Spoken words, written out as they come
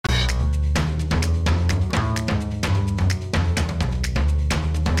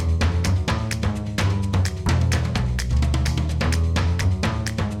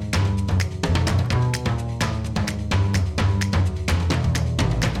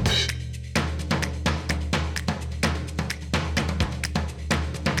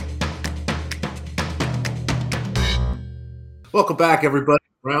Welcome back, everybody.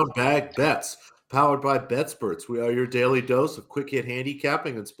 Brown Bag Bets, powered by BetSperts. We are your daily dose of quick hit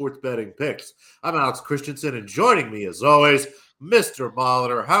handicapping and sports betting picks. I'm Alex Christensen, and joining me, as always, Mr.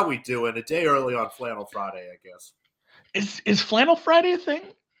 Molitor. How we doing? A day early on Flannel Friday, I guess. Is Flannel Friday a thing?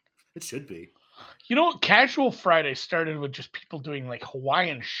 It should be. Casual Friday started with just people doing like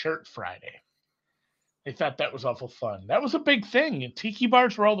Hawaiian Shirt Friday. They thought that was awful fun. That was a big thing. And tiki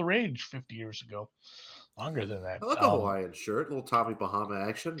bars were all the rage 50 years ago. Longer than that. I like a Hawaiian shirt, little Tommy Bahama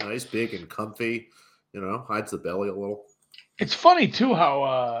action, nice, big, and comfy. Hides the belly a little. It's funny too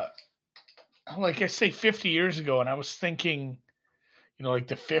how, like I say, 50 years ago, and I was thinking, like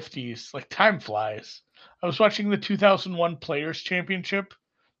the 50s, like time flies. I was watching the 2001 Players Championship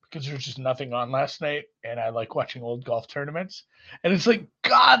because there's just nothing on last night, and I like watching old golf tournaments. And it's like,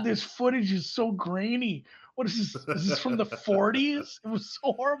 God, this footage is so grainy. What is this? Is this from the 40s? It was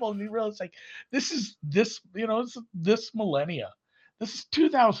so horrible. And you realize, like, it's this millennia. This is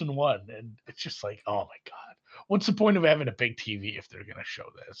 2001, and it's just like, oh my God, what's the point of having a big TV if they're gonna show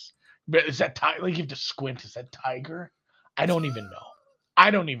this? But is that like you have to squint? Is that Tiger? I don't even know.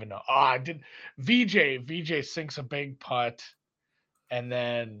 I don't even know. Oh, I did. VJ sinks a big putt and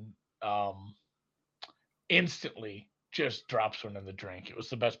then um, instantly just drops one in the drink. It was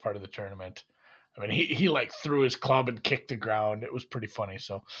the best part of the tournament. I mean, he like threw his club and kicked the ground. It was pretty funny.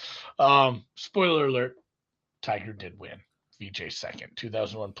 So, spoiler alert: Tiger did win. VJ second,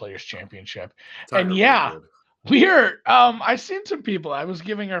 2001 Players Championship, and Tiger played yeah, good. we're I seen some people. I was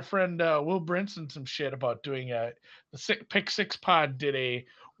giving our friend Will Brinson some shit about doing Pick Six Pod did a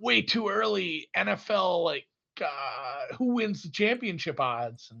way too early NFL like who wins the championship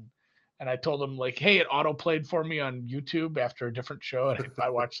odds and I told him like, hey, it auto played for me on YouTube after a different show, and I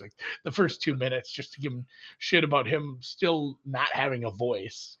watched like the first 2 minutes just to give him shit about him still not having a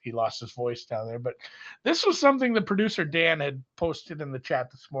voice. He lost his voice down there, but this was something the producer Dan had posted in the chat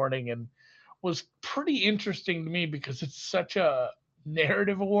this morning and was pretty interesting to me because it's such a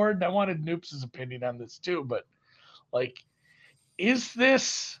narrative award. And I wanted Noop's opinion on this too, but like, is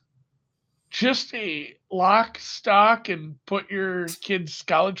this just a lock, stock, and put your kid's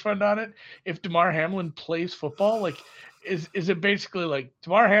college fund on it if Damar Hamlin plays football? Like, is it basically like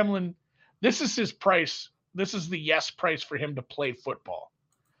Damar Hamlin? This is his price. This is the yes price for him to play football.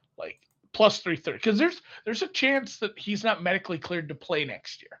 Like plus 330, because there's a chance that he's not medically cleared to play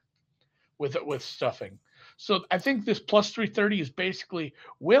next year with stuffing. So I think this plus 330 is basically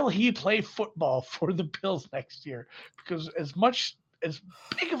will he play football for the Bills next year? Because as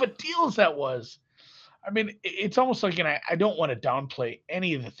big of a deal as that was, I mean, it's almost like, and I don't want to downplay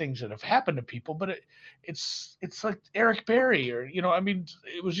any of the things that have happened to people, but it's like Eric Berry or I mean,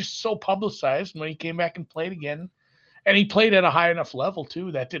 it was just so publicized. And when he came back and played again, and he played at a high enough level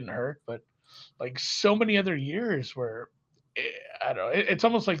too, that didn't hurt. But like so many other years where I don't know, it's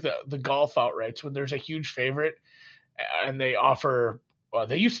almost like the golf outrights when there's a huge favorite and they offer. Well,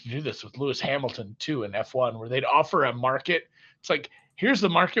 they used to do this with Lewis Hamilton too in F1, where they'd offer a market. It's like here's the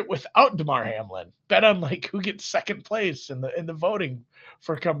market without Damar Hamlin. Bet on like who gets second place in the voting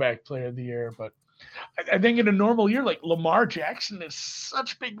for comeback player of the year. But I think in a normal year, like Lamar Jackson is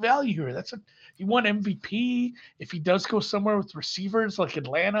such big value here. He won MVP. If he does go somewhere with receivers like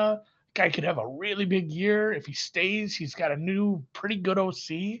Atlanta, guy could have a really big year. If he stays, he's got a new pretty good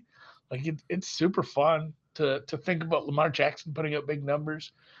OC. Like it's super fun to think about Lamar Jackson putting up big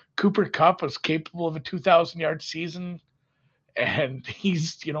numbers. Cooper Cup was capable of a 2,000-yard season, and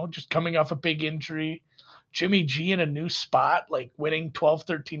he's just coming off a big injury. Jimmy G in a new spot, like winning 12,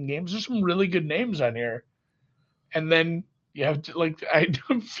 13 games. There's some really good names on here. And then you have to like I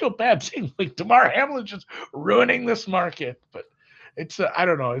don't feel bad saying like Damar Hamlin just ruining this market, but it's I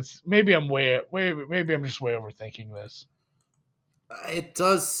don't know. It's maybe I'm maybe I'm just way overthinking this. It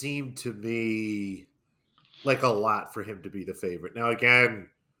does seem to me like a lot for him to be the favorite. Now, again,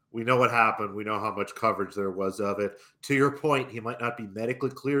 we know what happened. We know how much coverage there was of it. To your point, he might not be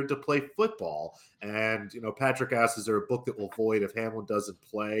medically cleared to play football. And, Patrick asks, is there a book that will void if Hamlin doesn't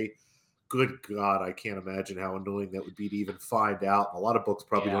play? Good God, I can't imagine how annoying that would be to even find out. And a lot of books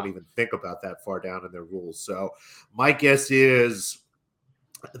probably Yeah. don't even think about that far down in their rules. So my guess is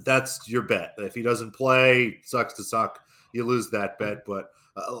that's your bet. If he doesn't play, sucks to suck. You lose that bet. But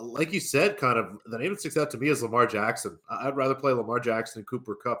like you said, kind of the name that sticks out to me is Lamar Jackson. I'd rather play Lamar Jackson and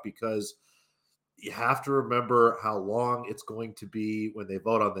Cooper Cup because you have to remember how long it's going to be when they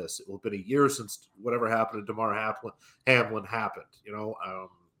vote on this. It will have been a year since whatever happened to Damar Hamlin happened.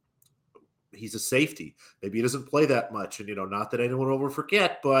 he's a safety. Maybe he doesn't play that much. And, not that anyone will ever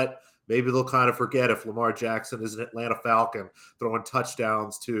forget, but maybe they'll kind of forget if Lamar Jackson is an Atlanta Falcon throwing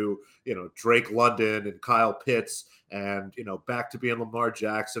touchdowns to, Drake London and Kyle Pitts and, back to being Lamar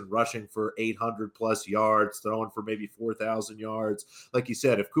Jackson rushing for 800 plus yards, throwing for maybe 4,000 yards. Like you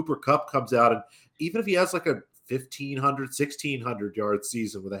said, if Cooper Kupp comes out and even if he has like a 1,500, 1,600 yard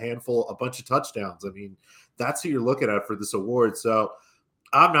season with a bunch of touchdowns, I mean, that's who you're looking at for this award. So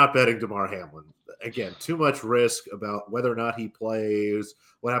I'm not betting Damar Hamlin. Again, too much risk about whether or not he plays,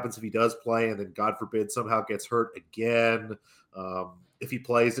 what happens if he does play and then, God forbid, somehow gets hurt again. If he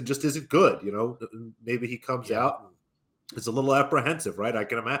plays and just isn't good, maybe he comes out and is a little apprehensive, right? I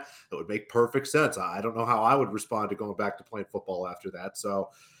can imagine it would make perfect sense. I don't know how I would respond to going back to playing football after that. So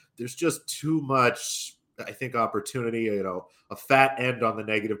there's just too much, I think, opportunity, a fat end on the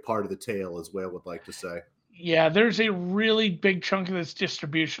negative part of the tail is what I would like to say. Yeah, there's a really big chunk of this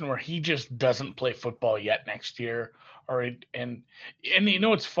distribution where he just doesn't play football yet next year. And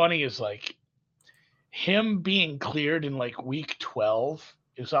what's funny is like him being cleared in like week 12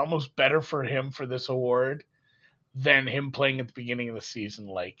 is almost better for him for this award than him playing at the beginning of the season.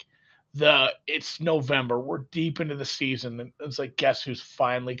 Like it's November, we're deep into the season, and it's like, guess who's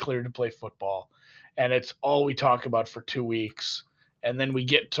finally cleared to play football? And it's all we talk about for 2 weeks. And then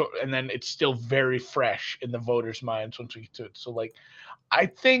and then it's still very fresh in the voters' minds once we get to it. So, like, I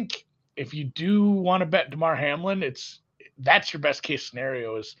think if you do want to bet Damar Hamlin, that's your best case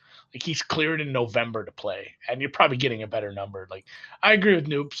scenario is like he's cleared in November to play, and you're probably getting a better number. Like, I agree with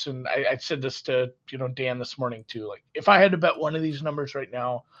Noops, and I said this to Dan this morning too. Like, if I had to bet one of these numbers right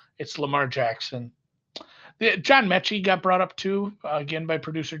now, it's Lamar Jackson. John Mechie got brought up too, again by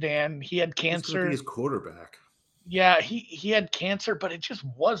producer Dan. He had cancer. He's quarterback. Yeah, he had cancer, but it just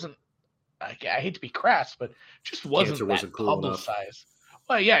wasn't. I hate to be crass, but it just wasn't cool publicized.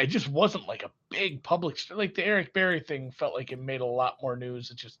 Well, yeah, it just wasn't like a big public. Like the Eric Berry thing felt like it made a lot more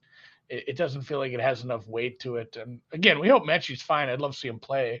news. It doesn't feel like it has enough weight to it. And again, we hope Mechie's fine. I'd love to see him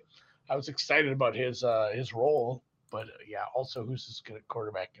play. I was excited about his role, but yeah, also who's this good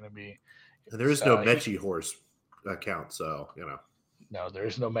quarterback going to be? And there is no Mechie horse account, so No, there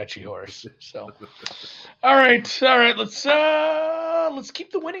is no Mechie horse. So, all right. Let's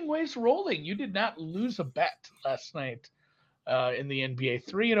keep the winning ways rolling. You did not lose a bet last night in the NBA.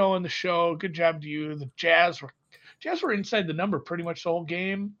 3-0 in the show. Good job to you. The Jazz were inside the number pretty much the whole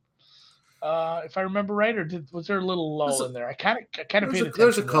game. If I remember right, or was there a little lull in there? I kind of paid attention.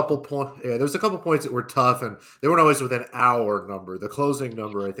 There's a couple points. Yeah, there's a couple points that were tough, and they weren't always within our number. The closing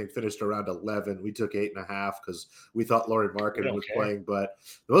number, I think, finished around 11. We took 8.5 because we thought Lauri Markkanen was playing. But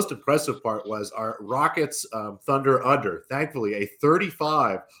the most impressive part was our Rockets Thunder under. Thankfully, a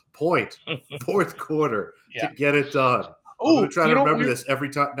 35-point fourth quarter to get it done. I'm going to try to remember this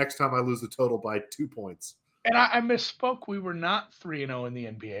every time. Next time I lose the total by 2 points. And I misspoke. We were not 3-0 in the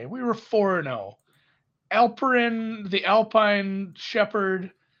NBA. We were 4-0. Alperin, the Alpine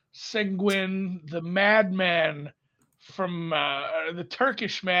Shepherd, Sengun, the Madman from the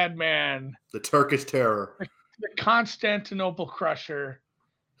Turkish Madman. The Turkish Terror. The Constantinople Crusher.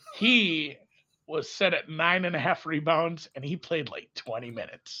 He was set at 9.5 rebounds, and he played like 20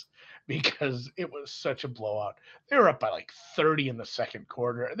 minutes. Because it was such a blowout. They were up by like 30 in the second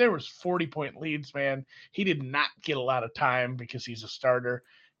quarter. There was 40-point leads, man. He did not get a lot of time because he's a starter.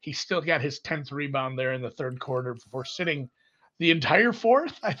 He still got his 10th rebound there in the third quarter before sitting the entire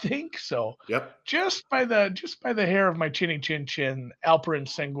fourth, I think. So just by the hair of my chinny chin chin, Alperin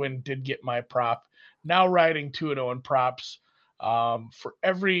Sengun did get my prop. Now riding 2-0 in props. For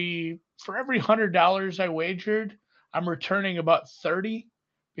every $100 I wagered, I'm returning about 30.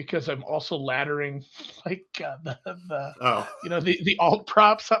 Because I'm also laddering like the alt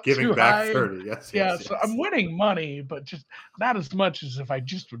props up giving too back high. 30. Yes. So I'm winning money, but just not as much as if I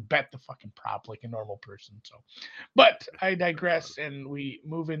just would bet the fucking prop like a normal person. So, but I digress, and we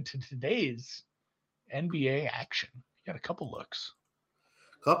move into today's NBA action. You got a couple looks,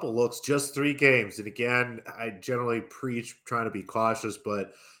 just 3 games, and again, I generally preach trying to be cautious,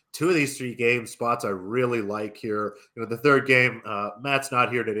 but 2 of these 3 game spots I really like here. The third game, Matt's not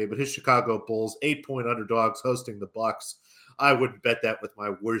here today, but his Chicago Bulls, 8-point underdogs hosting the Bucks. I wouldn't bet that with my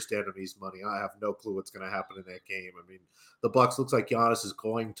worst enemy's money. I have no clue what's going to happen in that game. I mean, the Bucks looks like Giannis is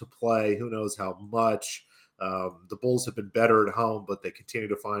going to play. Who knows how much? The Bulls have been better at home, but they continue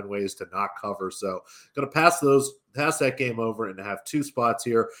to find ways to not cover. So going to pass that game over and have 2 spots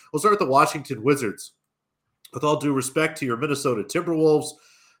here. We'll start with the Washington Wizards. With all due respect to your Minnesota Timberwolves,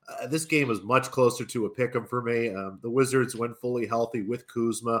 This game is much closer to a pick 'em for me. The Wizards, when fully healthy, with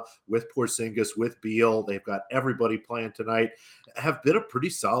Kuzma, with Porzingis, with Beal, they've got everybody playing tonight, have been a pretty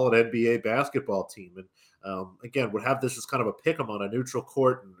solid NBA basketball team. And again, would have this as kind of a pick 'em on a neutral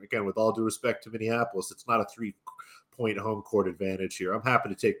court. And again, with all due respect to Minneapolis, it's not a 3-point home court advantage here. I'm happy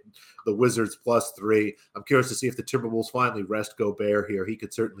to take the Wizards +3. I'm curious to see if the Timberwolves finally rest Gobert here. He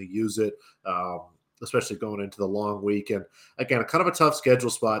could certainly use it. Especially going into the long weekend. Again, kind of a tough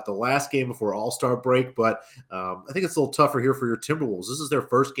schedule spot. The last game before All-Star break, but I think it's a little tougher here for your Timberwolves. This is their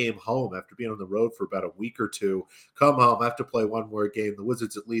first game home after being on the road for about a week or two. Come home, have to play one more game. The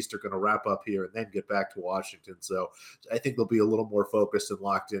Wizards at least are going to wrap up here and then get back to Washington. So I think they'll be a little more focused and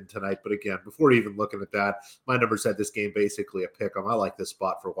locked in tonight. But again, before even looking at that, my numbers had this game basically a pick 'em. I like this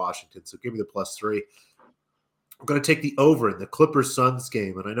spot for Washington. So give me the +3. I'm going to take the over in the Clippers-Suns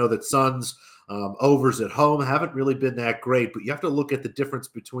game. And I know that Suns overs at home haven't really been that great, but you have to look at the difference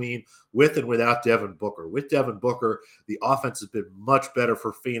between with and without Devin Booker. With Devin Booker, the offense has been much better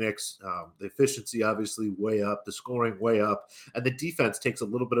for Phoenix. The efficiency obviously way up, the scoring way up, and the defense takes a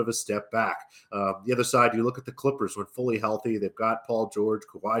little bit of a step back. The other side, you look at the Clippers when fully healthy. They've got Paul George,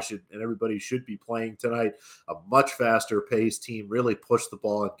 Kawhi, and everybody should be playing tonight. A much faster paced team, really push the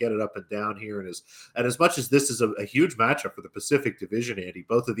ball and get it up and down here. And as much as this is a huge matchup for the Pacific Division, Andy,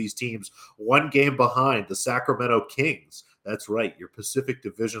 both of these teams one game behind the Sacramento Kings. That's right, your Pacific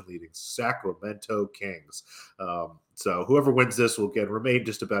Division leading Sacramento Kings. So whoever wins this will remain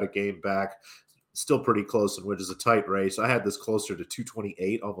just about a game back. Still pretty close, and which is a tight race. I had this closer to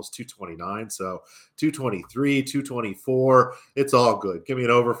 228, almost 229. So 223, 224. It's all good. Give me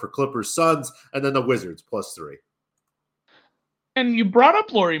an over for Clippers, Suns, and then the Wizards +3. And you brought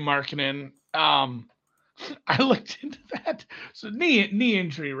up Lauri Markkanen. I looked into that. So knee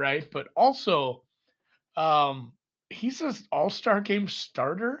injury, right? But also, he's an All-Star game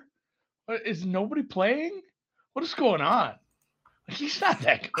starter. Is nobody playing? What is going on? He's not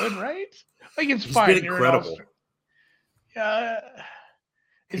that good, right? Like it's He's fine. been incredible. Yeah.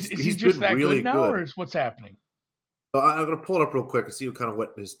 Is he He's just been that really good now, good. or is what's happening? I'm going to pull it up real quick and see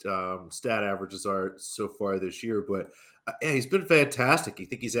what his stat averages are so far this year. But yeah, he's been fantastic. You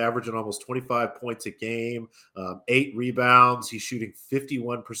think he's averaging almost 25 points a game, 8 rebounds. He's shooting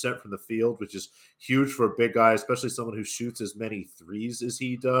 51% from the field, which is huge for a big guy, especially someone who shoots as many threes as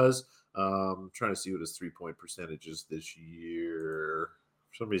he does. I'm trying to see what his 3-point percentage is this year.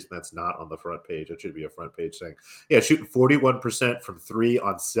 For some reason, that's not on the front page. That should be a front page thing. Yeah, shooting 41% from 3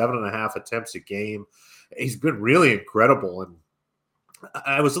 on 7.5 attempts a game. He's been really incredible, and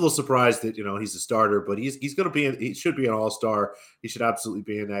I was a little surprised that he's a starter, but he's going to be. He should be an all-star. He should absolutely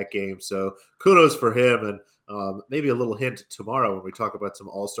be in that game. So kudos for him, and maybe a little hint tomorrow when we talk about some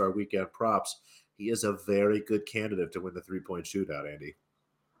all-star weekend props. He is a very good candidate to win the 3-point shootout, Andy.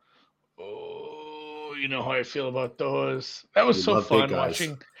 Oh, you know how I feel about those. That was We so love big fun guys.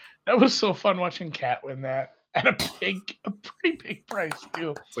 watching. That was so fun watching Cat win that at a pretty big price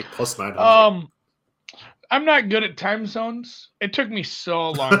too. It's like +900. I'm not good at time zones. It took me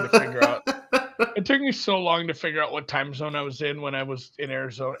so long to figure out. It took me so long to figure out what time zone I was in when I was in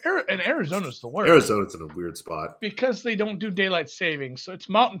Arizona. And Arizona's the worst. Arizona's in a weird spot because they don't do daylight savings. So it's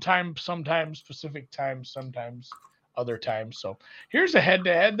mountain time sometimes, Pacific time sometimes, other times. So here's a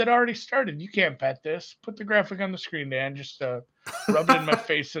head-to-head that already started. You can't bet this. Put the graphic on the screen, Dan. Just rub it in my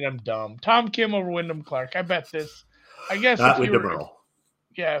face that I'm dumb. Tom Kim over Wyndham Clark. I bet this. I guess not Wyndham Earl.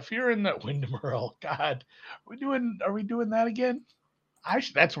 Yeah, if you're in that Wyndham Earl, God, are we doing that again?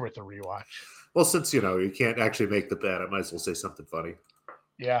 That's worth a rewatch. Well, since you can't actually make the bet, I might as well say something funny.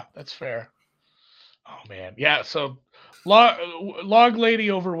 Yeah, that's fair. Oh man, yeah. So, log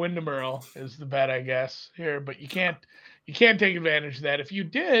lady over Wyndham Earl is the bet, I guess here, but you can't take advantage of that. If you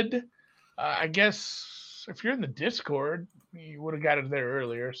did, I guess if you're in the Discord, you would have got it there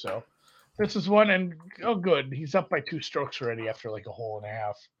earlier. So. This is one, and good. He's up by 2 strokes already after like a hole and a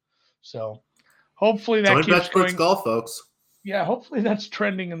half. So hopefully that keeps going. Golf, folks. Yeah, hopefully that's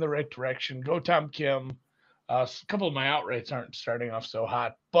trending in the right direction. Go Tom Kim. A couple of my outrights aren't starting off so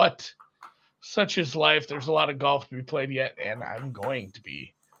hot, but such is life. There's a lot of golf to be played yet, and I'm going to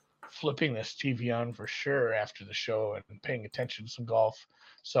be flipping this TV on for sure after the show and paying attention to some golf.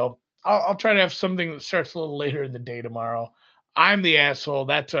 So I'll try to have something that starts a little later in the day tomorrow. I'm the asshole.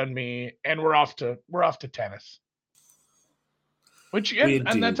 That's on me, and we're off to tennis.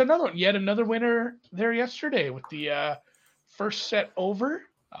 And that's another one. Yet another winner there yesterday with the first set over.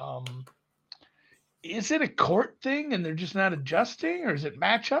 Is it a court thing, and they're just not adjusting, or is it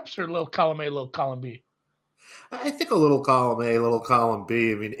matchups, or little column A, little column B? I think a little column A, little column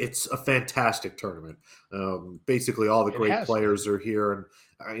B. I mean, it's a fantastic tournament. Basically, all the great players are here, and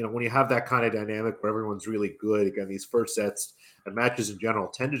when you have that kind of dynamic where everyone's really good, again, these first sets and matches in general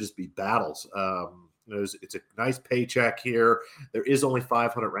tend to just be battles. It's a nice paycheck here. There is only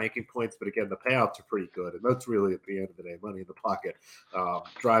 500 ranking points, but again, the payouts are pretty good, and that's really at the end of the day, money in the pocket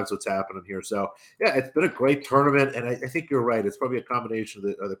drives what's happening here. So yeah, it's been a great tournament, and I think you're right. It's probably a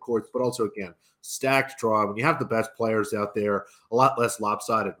combination of the courts, but also again, stacked draw. When you have the best players out there, a lot less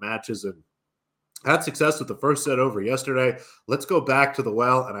lopsided matches, and had success with the first set over yesterday. Let's go back to the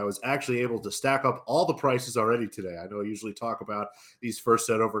well, and I was actually able to stack up all the prices already today. I know I usually talk about these first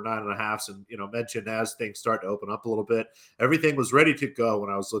set over 9.5s, and mention as things start to open up a little bit. Everything was ready to go when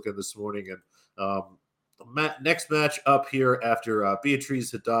I was looking this morning, and next match up here after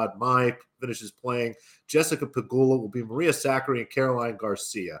Beatriz Haddad Mai finishes playing, Jessica Pegula will be Maria Sakkari and Caroline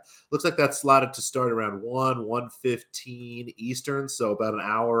Garcia. Looks like that's slotted to start around 1:15 Eastern, so about an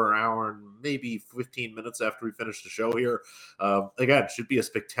hour and maybe 15 minutes after we finish the show here. Again, should be a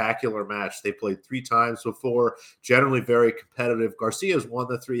spectacular match. They played 3 times before, generally very competitive. Garcia's won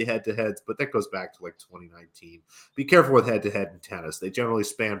the 3 head-to-heads, but that goes back to like 2019. Be careful with head-to-head in tennis. They generally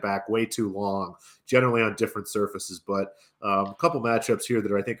span back way too long, generally on different surfaces, but a couple matchups here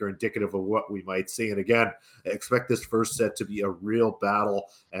that I think are indicative of what we might see. And again, expect this first set to be a real battle,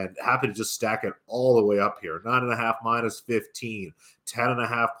 and happy to just stack it all the way up here. 9.5 minus 15,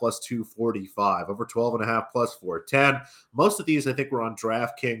 10.5 plus 245, over 12.5 plus 410. Most of these I think were on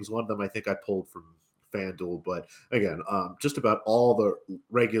DraftKings. One of them I think I pulled from FanDuel, but again, just about all the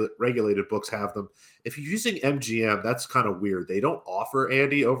regulated books have them. If you're using MGM, that's kind of weird. They don't offer,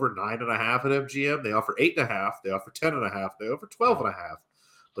 Andy, over 9.5 at MGM. They offer 8.5. They offer 10.5. They offer 12.5,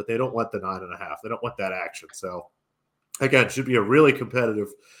 but they don't want the 9.5. They don't want that action. So again, should be a really competitive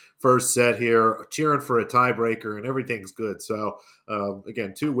first set here, cheering for a tiebreaker, and everything's good. So,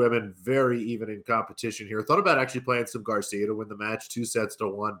 again, 2 women, very even in competition here. Thought about actually playing some Garcia to win the match,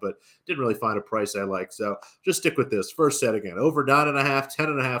 2-1, but didn't really find a price I like. So just stick with this. First set again, over 9.5,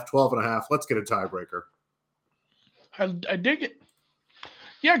 10.5, 12.5. Let's get a tiebreaker. I dig it.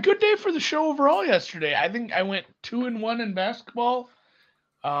 Yeah, good day for the show overall yesterday. I think I went 2-1 in basketball.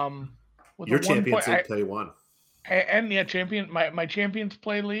 With your Champions League play won. And my Champions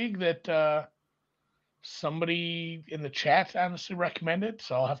Play League that somebody in the chat honestly recommended,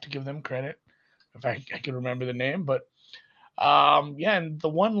 so I'll have to give them credit if I can remember the name. But and the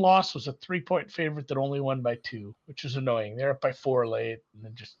one loss was a 3-point favorite that only won by 2, which is annoying. They're up by 4 late, and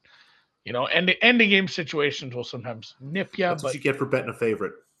then just ending game situations will sometimes nip you. That's what you get for betting a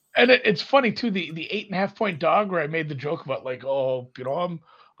favorite. And it's funny too, the 8.5-point dog where I made the joke about like,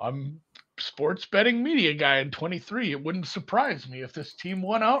 I'm sports betting media guy in 23. It wouldn't surprise me if this team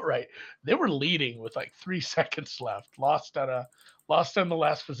won outright. They were leading with like 3 seconds left, lost on the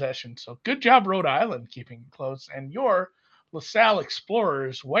last possession. So good job, Rhode Island, keeping it close. And your LaSalle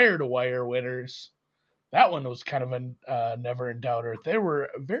Explorers wire to wire winners. That one was kind of a never in doubter. They were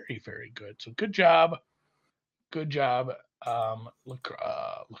very, very good. So good job.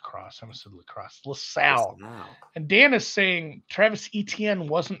 Lacrosse. I almost said lacrosse. LaSalle. And Dan is saying Travis Etienne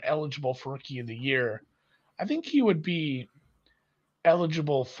wasn't eligible for Rookie of the Year. I think he would be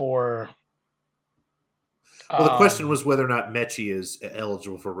eligible for. Well, the question was whether or not Mechie is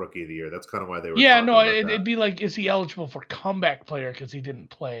eligible for Rookie of the Year. That's kind of why they were. Yeah, no, it'd be like, is he eligible for comeback player because he didn't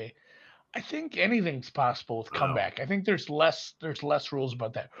play? I think anything's possible with comeback. I think there's less rules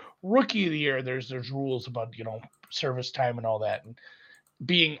about that. Rookie of the Year, there's rules about service time and all that, and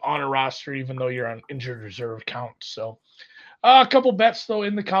being on a roster even though you're on injured reserve counts. So a couple bets though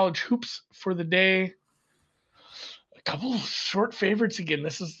in the college hoops for the day. A couple of short favorites again.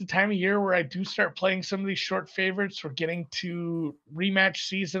 This is the time of year where I do start playing some of these short favorites. We're getting to rematch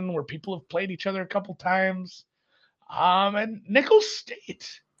season where people have played each other a couple times. And Nicholls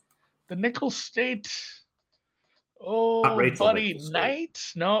State. The Nicholls State. Oh, buddy,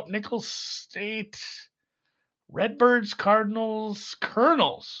 Knights. No, Nicholls State. Redbirds, Cardinals,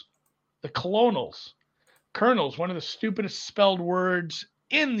 Colonels. The Colonels. Colonels, one of the stupidest spelled words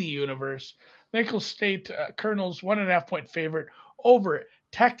in the universe. Nicholls State Colonels, 1.5-point favorite over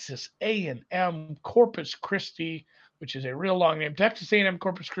Texas A&M Corpus Christi, which is a real long name. Texas A&M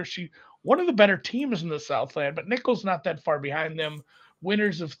Corpus Christi, one of the better teams in the Southland, but Nicholls not that far behind them.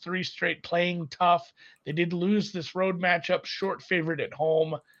 Winners of 3 straight, playing tough. They did lose this road matchup, short favorite at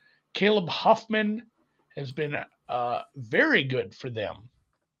home. Caleb Huffman has been very good for them.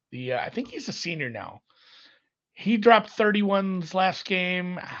 I think he's a senior now. He dropped 31's last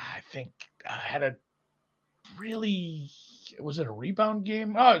game. I think had a really, was it a rebound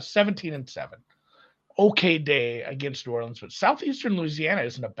game? Oh, 17-7. Okay day against New Orleans, but Southeastern Louisiana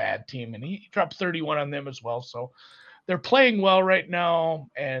isn't a bad team, and he dropped 31 on them as well. So they're playing well right now,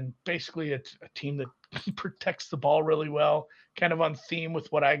 and basically it's a team that protects the ball really well, kind of on theme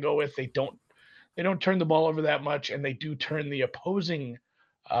with what I go with. They don't turn the ball over that much, and they do turn the opposing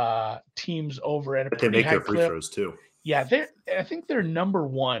teams over at a But they pretty make high their free clip. throws too. Yeah, I think they're number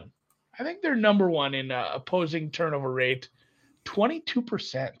one. I think they're number one in opposing turnover rate,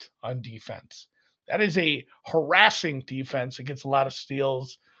 22% on defense. That is a harassing defense against a lot of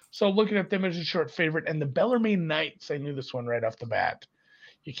steals. So looking at them as a short favorite, and the Bellarmine Knights, I knew this one right off the bat.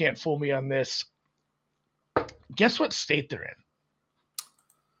 You can't fool me on this. Guess what state they're in?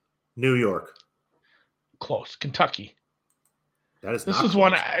 New York. Close. Kentucky. That is This not was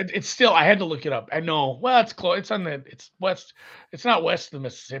close. one. It's still. I had to look it up. I know. Well, it's close. It's on the. It's west. It's not west of the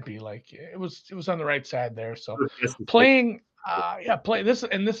Mississippi. Like it was. It was on the right side there. So playing. Play this,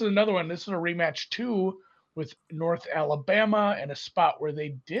 and this is another one. This is a rematch too with North Alabama, and a spot where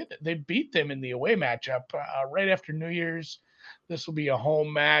they beat them in the away matchup right after New Year's. This will be a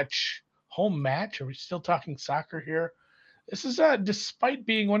home match. Home match? Are we still talking soccer here? This is despite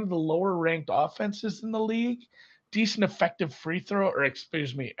being one of the lower ranked offenses in the league, decent effective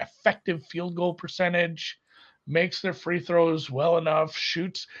effective field goal percentage, makes their free throws well enough,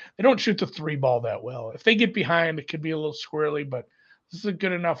 shoots. They don't shoot the three ball that well. If they get behind, it could be a little squirrely, but this is a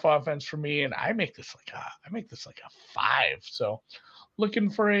good enough offense for me, and I make this like a 5. So looking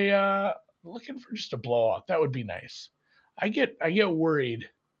for just a blowout. That would be nice. I get worried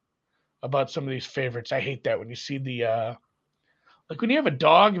about some of these favorites. I hate that when you see the like when you have a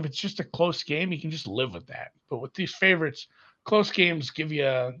dog, if it's just a close game, you can just live with that. But with these favorites, close games give you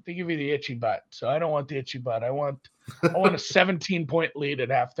the itchy butt. So I don't want the itchy butt. I want a 17-point lead at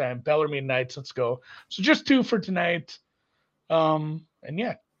halftime. Bellarmine Knights, let's go. So just 2 for tonight. And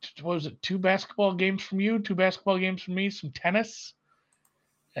yeah, what was it? 2 basketball games from you, 2 basketball games from me, some tennis.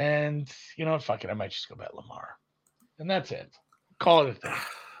 And you know what? Fuck it. I might just go bet Lamar. And that's it. Call it a day.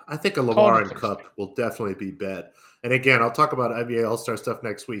 I think a Lamar and Cup will definitely be bet. And again, I'll talk about NBA All-Star stuff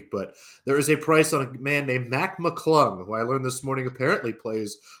next week, but there is a price on a man named Mac McClung, who I learned this morning apparently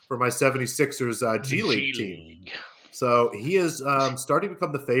plays for my 76ers G League team. So he is starting to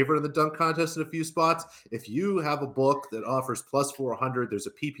become the favorite in the dunk contest in a few spots. If you have a book that offers plus 400, there's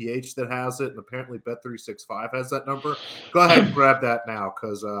a PPH that has it, and apparently Bet365 has that number. Go ahead and grab that now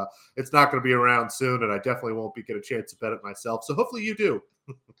because it's not going to be around soon, and I definitely won't get a chance to bet it myself. So hopefully you do.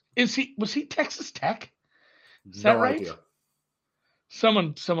 Was he Texas Tech? Is no that right? idea.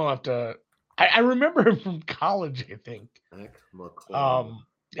 Someone will have to. I remember him from college. I think. Mac McClung.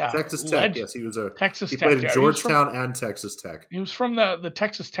 Yeah, Texas Tech. Yes, he was Texas he Tech. played in Georgetown and Texas Tech. He was from the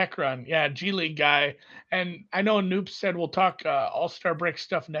Texas Tech run. Yeah, G League guy. And I know Noop said we'll talk All-Star break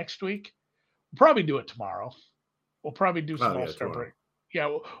stuff next week. We'll probably do it tomorrow. We'll probably do some All-Star break.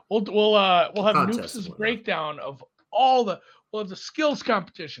 Yeah, we'll have Noop's breakdown of all the. We'll have the skills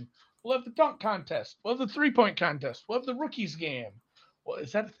competition. We'll have the dunk contest. We'll have the 3-point contest. We'll have the rookies game. Well,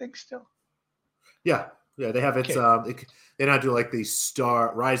 is that a thing still? Yeah, they have it. Okay. They now do like the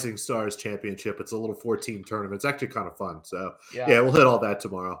Rising Stars Championship. It's a little 14 tournament. It's actually kind of fun. So yeah, we'll hit all that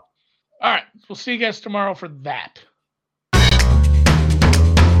tomorrow. All right, we'll see you guys tomorrow for that.